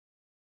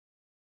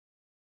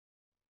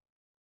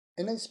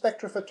In a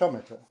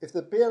spectrophotometer, if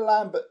the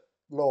Beer-Lambert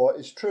law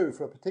is true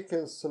for a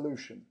particular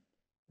solution,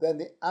 then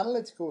the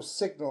analytical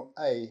signal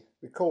A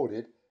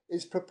recorded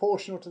is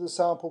proportional to the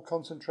sample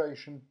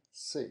concentration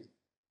C.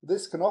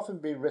 This can often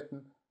be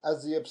written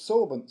as the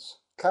absorbance,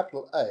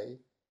 capital A,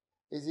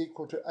 is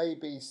equal to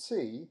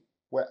ABC,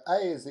 where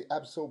A is the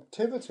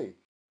absorptivity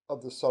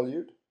of the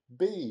solute,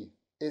 B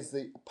is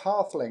the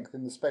path length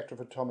in the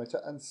spectrophotometer,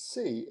 and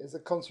C is the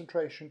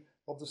concentration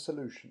of the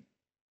solution.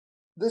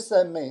 This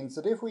then means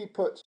that if we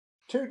put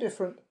two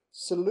different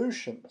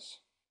solutions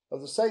of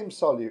the same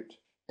solute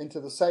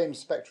into the same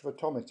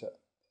spectrophotometer,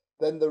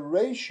 then the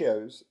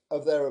ratios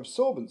of their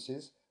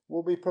absorbances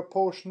will be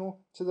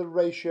proportional to the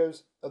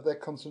ratios of their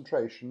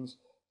concentrations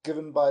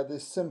given by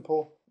this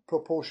simple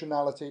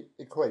proportionality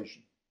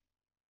equation.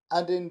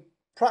 And in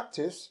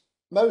practice,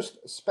 most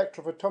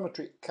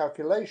spectrophotometry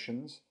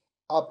calculations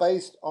are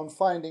based on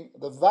finding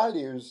the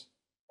values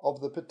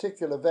of the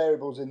particular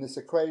variables in this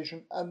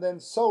equation and then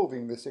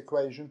solving this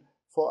equation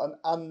for an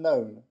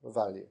unknown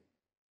value.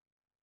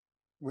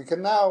 We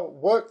can now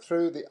work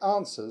through the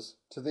answers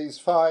to these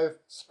 5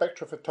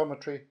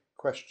 spectrophotometry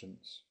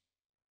questions.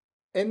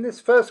 In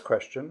this first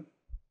question,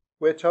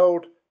 we're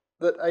told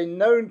that a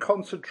known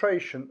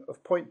concentration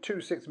of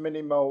 0.26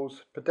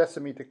 millimoles per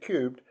decimeter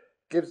cubed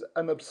gives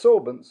an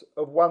absorbance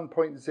of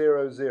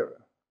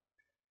 1.00.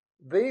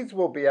 These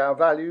will be our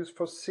values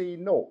for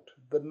C0,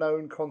 the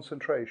known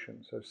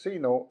concentration. So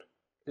C0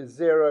 is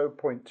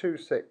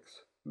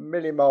 0.26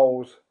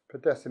 millimoles per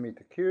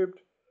decimeter cubed,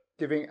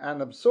 giving an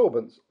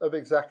absorbance of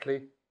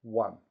exactly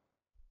 1.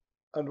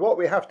 And what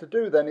we have to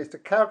do then is to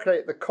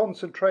calculate the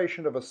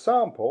concentration of a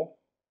sample,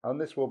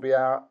 and this will be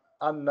our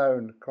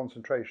unknown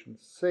concentration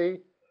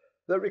C,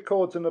 that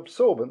records an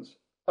absorbance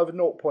of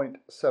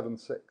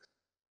 0.76.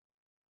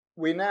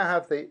 We now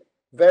have the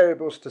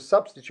variables to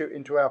substitute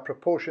into our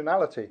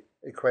proportionality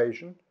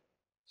equation.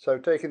 So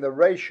taking the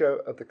ratio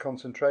of the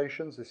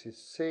concentrations, this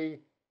is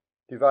C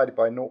divided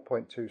by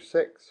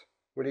 0.26,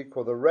 will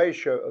equal the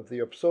ratio of the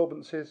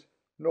absorbances,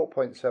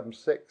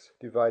 0.76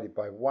 divided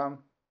by 1.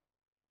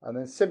 And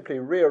then simply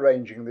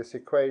rearranging this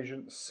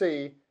equation,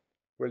 C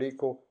will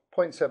equal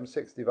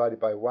 0.76 divided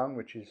by 1,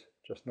 which is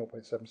just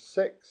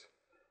 0.76.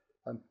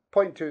 And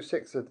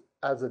 0.26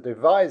 as a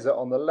divisor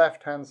on the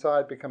left-hand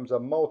side becomes a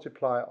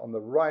multiplier on the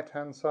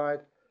right-hand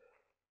side,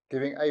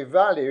 giving a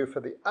value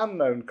for the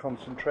unknown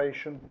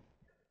concentration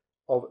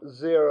of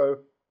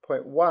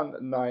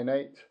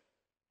 0.198.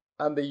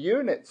 And the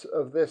units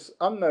of this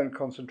unknown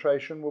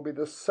concentration will be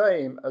the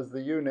same as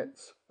the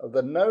units of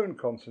the known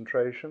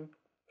concentration,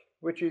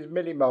 which is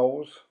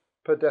millimoles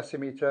per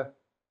decimeter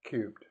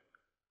cubed.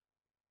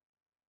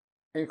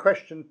 In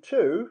question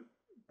 2,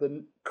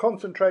 the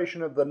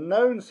concentration of the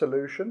known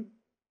solution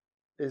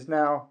is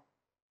now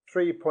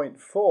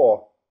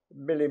 3.4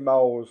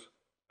 millimoles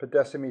per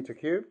decimeter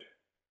cubed,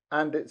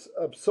 and its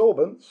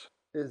absorbance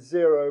is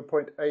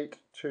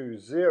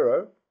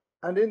 0.820.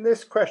 And in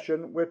this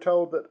question, we're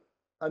told that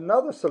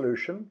another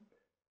solution,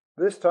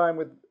 this time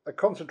with a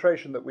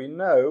concentration that we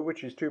know,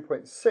 which is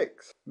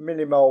 2.6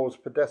 millimoles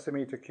per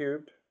decimeter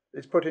cubed,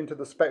 is put into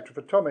the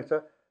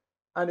spectrophotometer.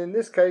 And in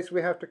this case,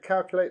 we have to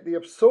calculate the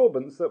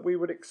absorbance that we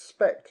would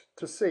expect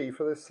to see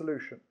for this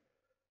solution.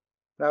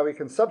 Now we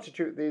can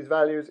substitute these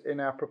values in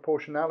our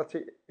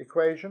proportionality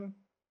equation.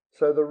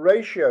 So the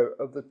ratio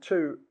of the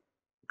two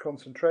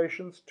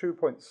concentrations,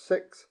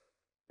 2.6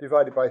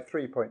 divided by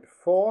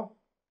 3.4,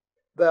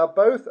 they are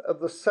both of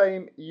the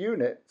same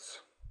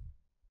units.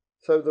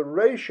 So the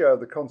ratio of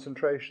the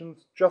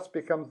concentrations just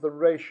becomes the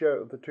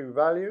ratio of the two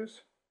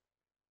values.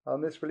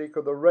 And this will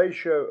equal the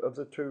ratio of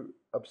the two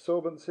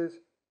absorbances,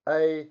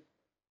 A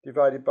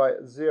divided by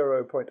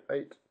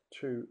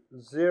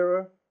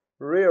 0.820.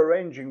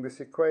 Rearranging this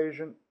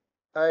equation,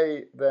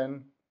 A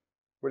then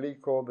will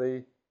equal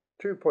the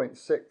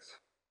 2.6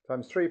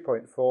 times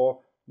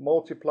 3.4,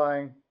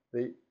 multiplying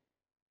the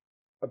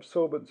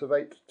absorbance of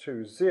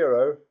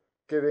 820,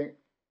 giving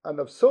an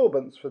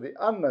absorbance for the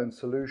unknown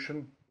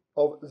solution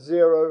of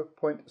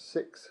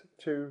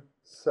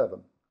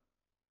 0.627.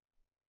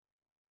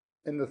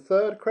 In the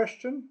third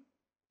question,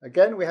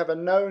 again we have a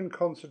known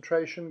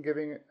concentration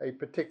giving a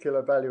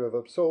particular value of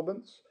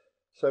absorbance,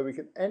 so we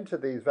can enter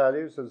these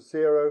values as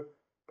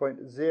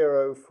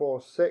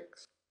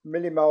 0.046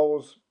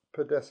 millimoles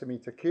per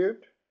decimeter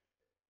cubed,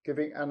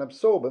 giving an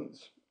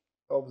absorbance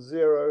of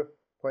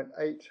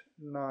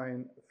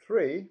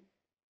 0.893.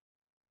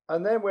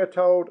 And then we're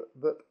told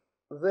that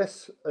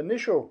this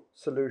initial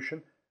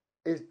solution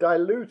is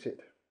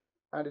diluted,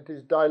 and it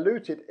is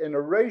diluted in a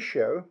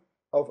ratio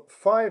of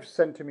 5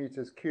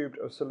 centimeters cubed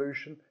of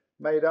solution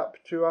made up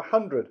to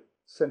 100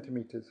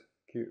 centimeters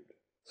cubed.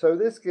 So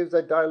this gives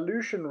a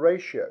dilution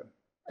ratio,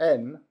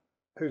 N,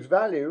 whose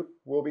value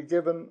will be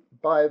given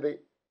by the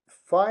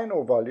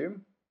final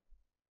volume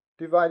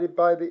divided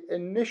by the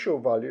initial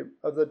volume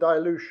of the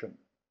dilution.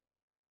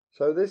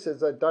 So this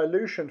is a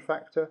dilution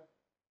factor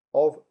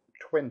of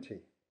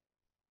 20.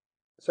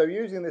 So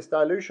using this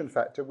dilution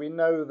factor, we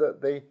know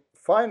that the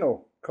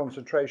final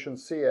concentration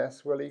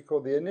CS will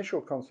equal the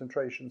initial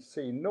concentration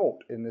C0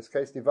 in this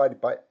case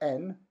divided by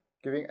N,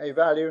 giving a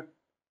value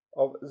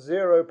of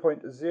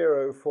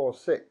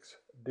 0.046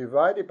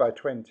 divided by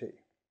 20,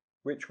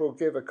 which will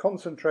give a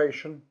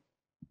concentration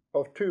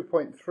of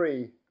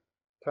 2.3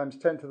 times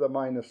 10 to the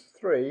minus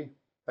 3,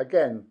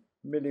 again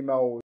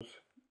millimoles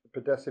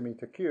per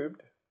decimeter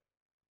cubed.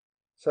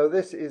 So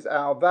this is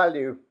our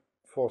value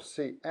for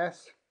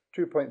CS,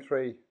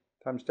 2.3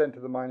 times 10 to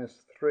the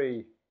minus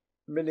 3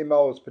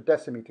 millimoles per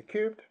decimeter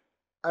cubed,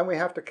 and we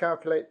have to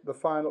calculate the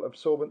final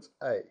absorbance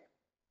A.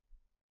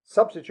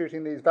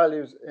 Substituting these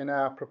values in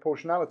our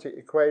proportionality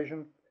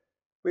equation,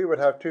 we would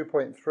have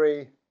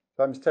 2.3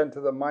 times 10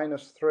 to the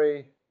minus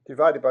 3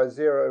 divided by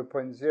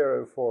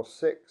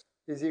 0.046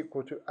 is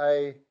equal to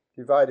A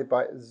divided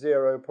by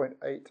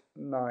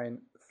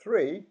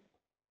 0.893,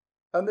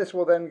 and this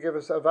will then give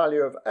us a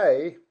value of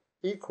A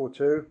equal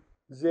to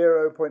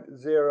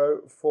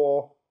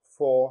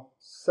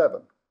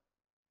 0.0447.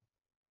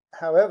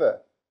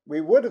 However,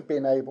 we would have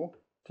been able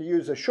to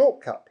use a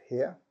shortcut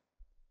here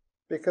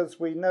because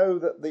we know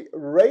that the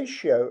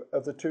ratio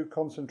of the two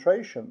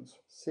concentrations,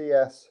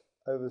 CS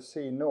over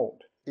C0,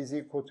 is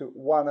equal to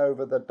 1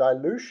 over the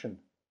dilution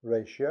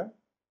ratio.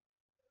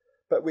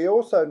 But we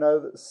also know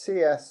that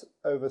CS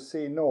over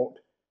C0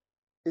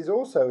 is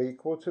also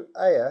equal to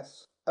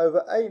AS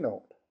over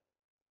A0.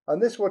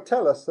 And this will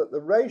tell us that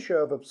the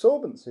ratio of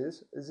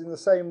absorbances is in the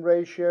same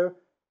ratio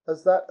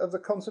as that of the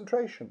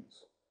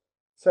concentrations.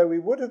 So we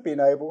would have been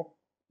able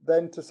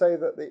then to say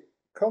that the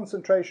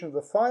concentration of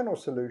the final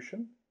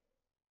solution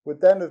would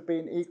then have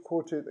been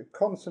equal to the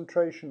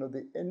concentration of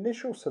the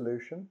initial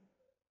solution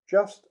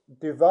just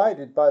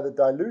divided by the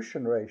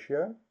dilution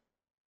ratio,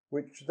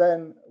 which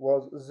then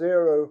was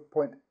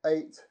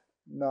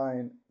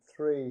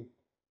 0.893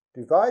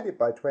 divided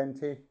by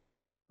 20,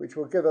 which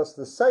will give us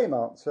the same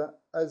answer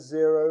as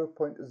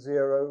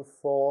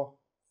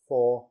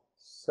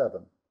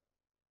 0.0447.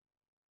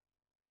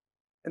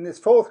 In this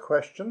fourth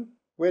question,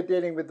 we're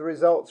dealing with the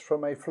results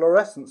from a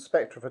fluorescence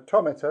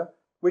spectrophotometer,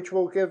 which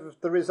will give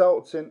the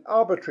results in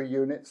arbitrary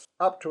units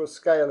up to a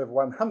scale of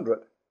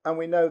 100. And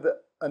we know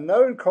that a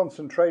known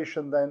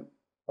concentration then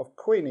of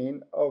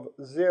quinine of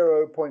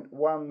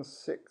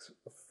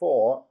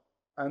 0.164,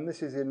 and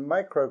this is in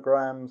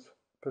micrograms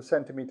per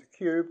centimeter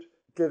cubed,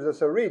 gives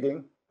us a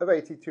reading of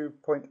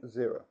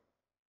 82.0.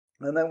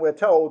 And then we're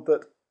told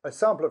that a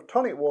sample of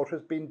tonic water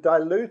has been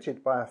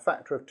diluted by a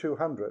factor of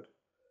 200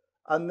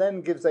 and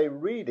then gives a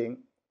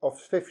reading of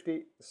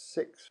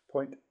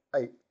 56.8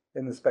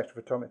 in the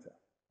spectrophotometer.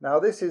 Now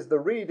this is the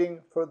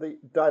reading for the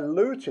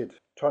diluted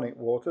tonic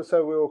water,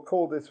 so we will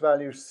call this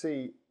value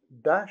C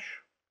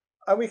dash,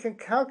 and we can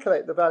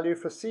calculate the value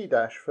for C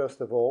dash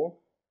first of all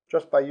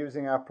just by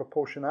using our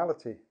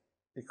proportionality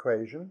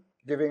equation,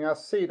 giving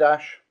us C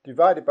dash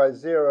divided by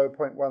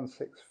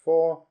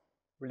 0.164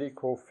 will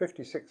equal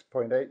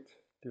 56.8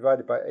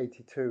 divided by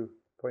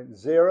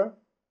 82.0.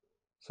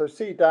 So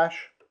C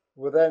dash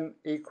will then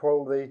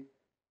equal the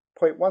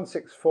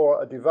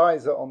 0.164, a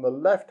divisor on the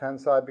left-hand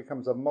side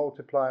becomes a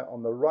multiplier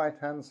on the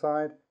right-hand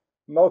side,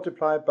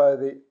 multiplied by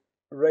the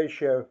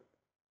ratio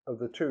of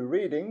the two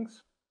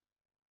readings,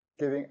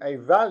 giving a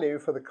value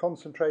for the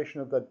concentration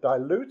of the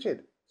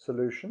diluted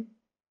solution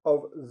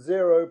of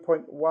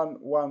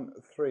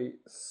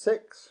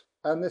 0.1136,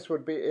 and this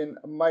would be in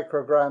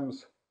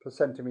micrograms per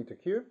centimeter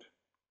cubed.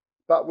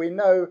 But we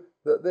know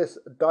that this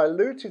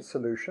diluted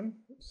solution,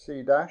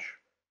 C dash,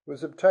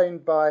 was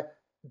obtained by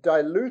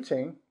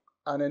diluting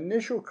an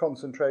initial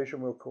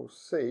concentration we'll call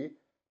C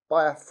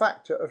by a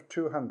factor of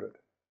 200.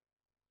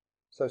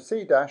 So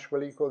C dash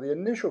will equal the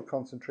initial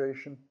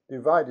concentration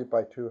divided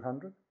by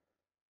 200.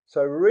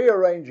 So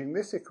rearranging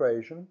this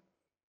equation,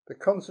 the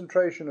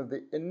concentration of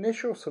the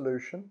initial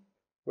solution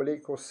will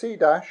equal C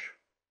dash,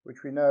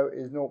 which we know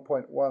is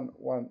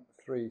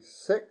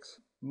 0.1136,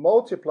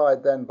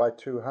 multiplied then by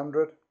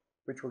 200,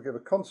 which will give a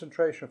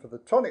concentration for the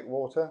tonic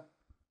water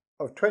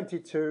of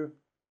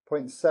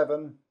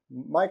 22.7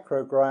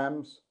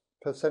 micrograms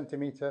per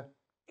centimeter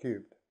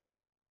cubed.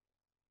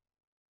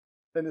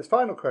 In this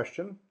final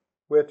question,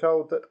 we're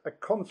told that a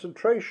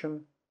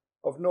concentration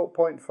of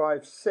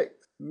 0.56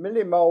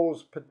 millimoles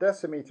per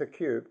decimeter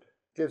cubed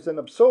gives an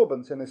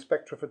absorbance in a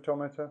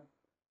spectrophotometer,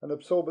 an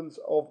absorbance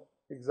of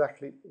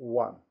exactly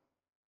 1.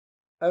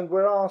 And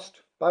we're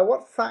asked, by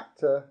what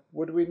factor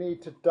would we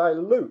need to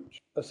dilute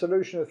a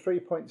solution of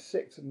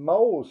 3.6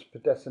 moles per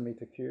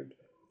decimeter cubed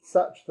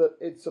such that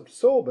its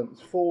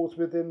absorbance falls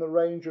within the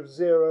range of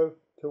 0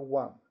 to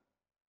 1?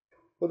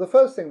 Well, the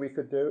first thing we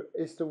could do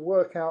is to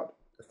work out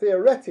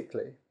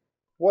theoretically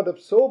what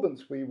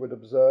absorbance we would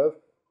observe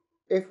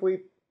if we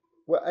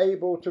were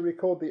able to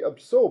record the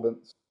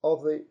absorbance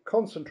of the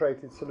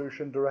concentrated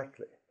solution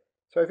directly.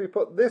 So if we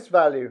put this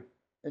value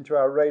into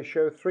our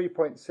ratio,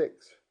 3.6,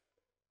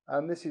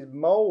 and this is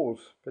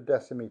moles per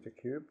decimeter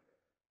cubed,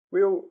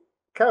 we'll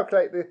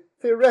calculate the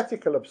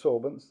theoretical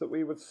absorbance that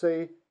we would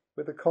see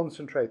with a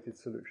concentrated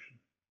solution.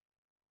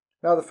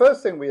 Now, the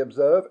first thing we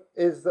observe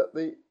is that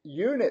the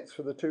units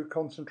for the two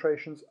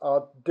concentrations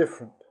are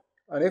different.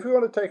 And if we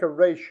want to take a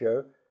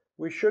ratio,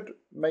 we should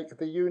make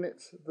the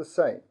units the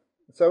same.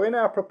 So in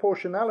our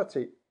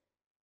proportionality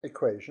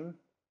equation,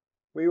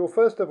 we will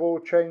first of all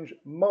change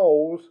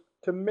moles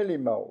to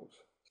millimoles.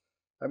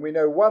 And we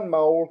know 1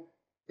 mole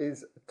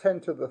is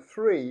 10 to the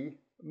 3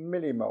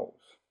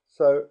 millimoles.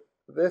 So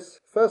this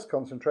first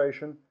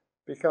concentration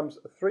becomes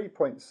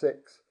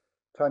 3.6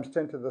 times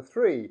 10 to the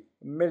 3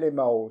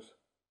 millimoles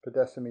per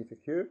decimeter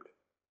cubed.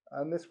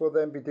 And this will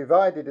then be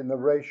divided in the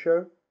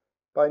ratio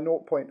by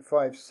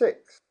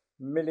 0.56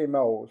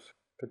 millimoles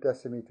per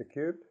decimeter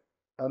cubed.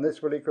 And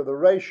this will equal the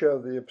ratio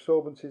of the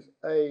absorbances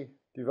A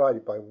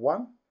divided by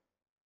 1.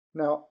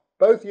 Now,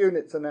 both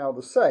units are now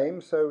the same,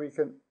 so we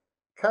can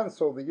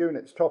cancel the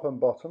units top and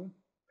bottom.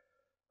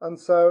 And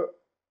so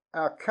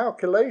our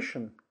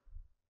calculation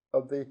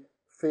of the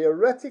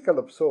theoretical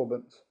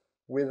absorbance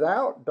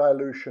without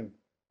dilution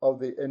of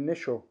the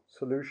initial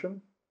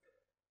solution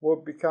will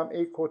become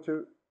equal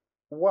to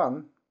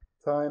 1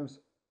 times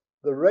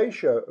the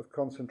ratio of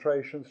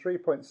concentration,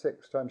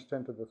 3.6 times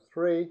 10 to the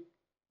 3,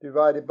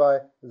 divided by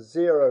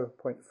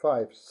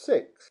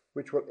 0.56,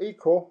 which will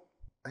equal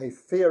a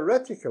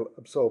theoretical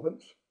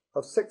absorbance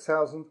of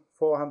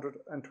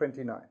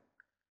 6,429.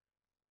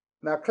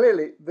 Now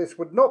clearly this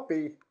would not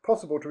be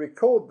possible to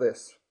record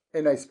this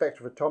in a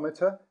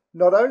spectrophotometer,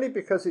 not only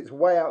because it's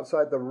way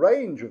outside the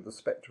range of the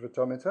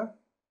spectrophotometer,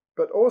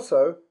 but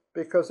also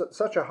because at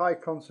such a high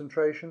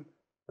concentration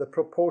the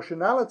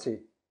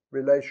proportionality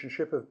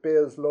relationship of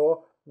Beer's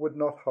law would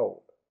not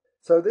hold.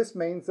 So this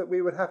means that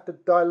we would have to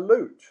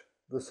dilute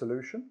the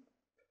solution,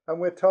 and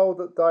we're told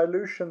that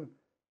dilution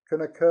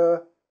can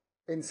occur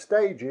in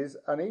stages,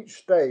 and each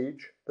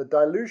stage the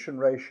dilution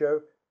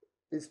ratio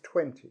is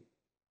 20.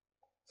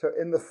 So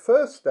in the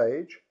first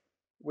stage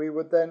we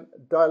would then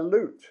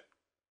dilute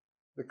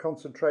the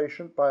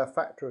concentration by a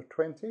factor of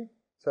 20.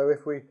 So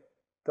if we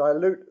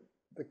dilute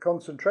the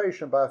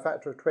concentration by a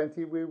factor of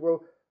 20, we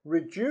will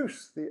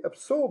reduce the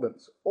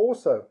absorbance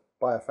also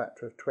by a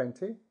factor of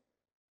 20,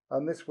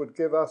 and this would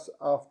give us,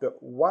 after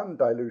one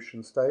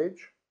dilution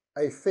stage,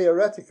 a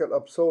theoretical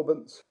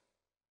absorbance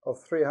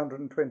of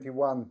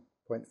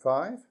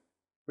 321.5,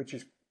 which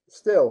is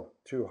still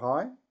too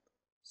high.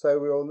 So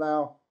we will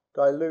now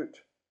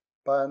dilute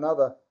by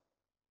another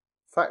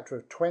factor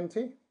of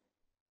 20,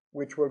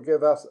 which will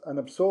give us an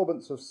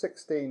absorbance of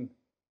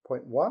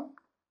 16.1,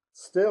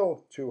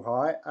 still too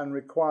high and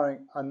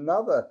requiring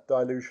another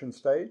dilution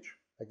stage,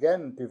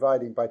 again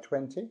dividing by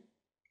 20,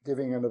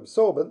 giving an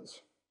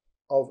absorbance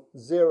of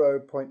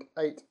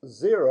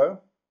 0.80,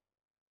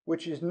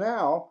 which is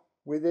now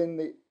within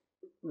the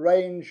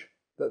range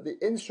that the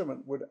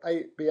instrument would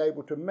be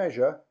able to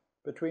measure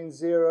between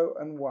 0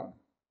 and 1.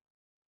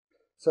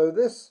 So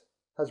this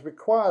has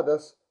required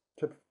us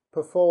to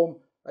perform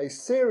a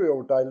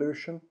serial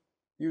dilution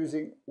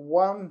using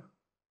 1,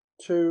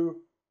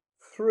 2,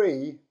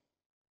 3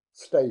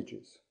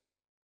 stages.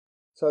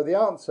 So the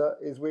answer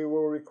is we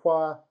will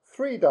require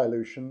 3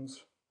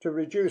 dilutions to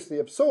reduce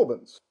the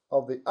absorbance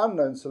of the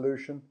unknown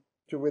solution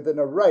to within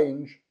a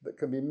range that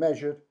can be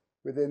measured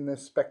within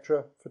this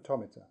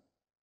spectrophotometer.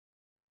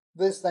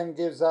 This then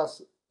gives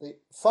us the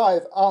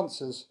 5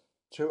 answers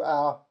to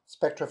our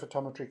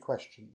spectrophotometry question.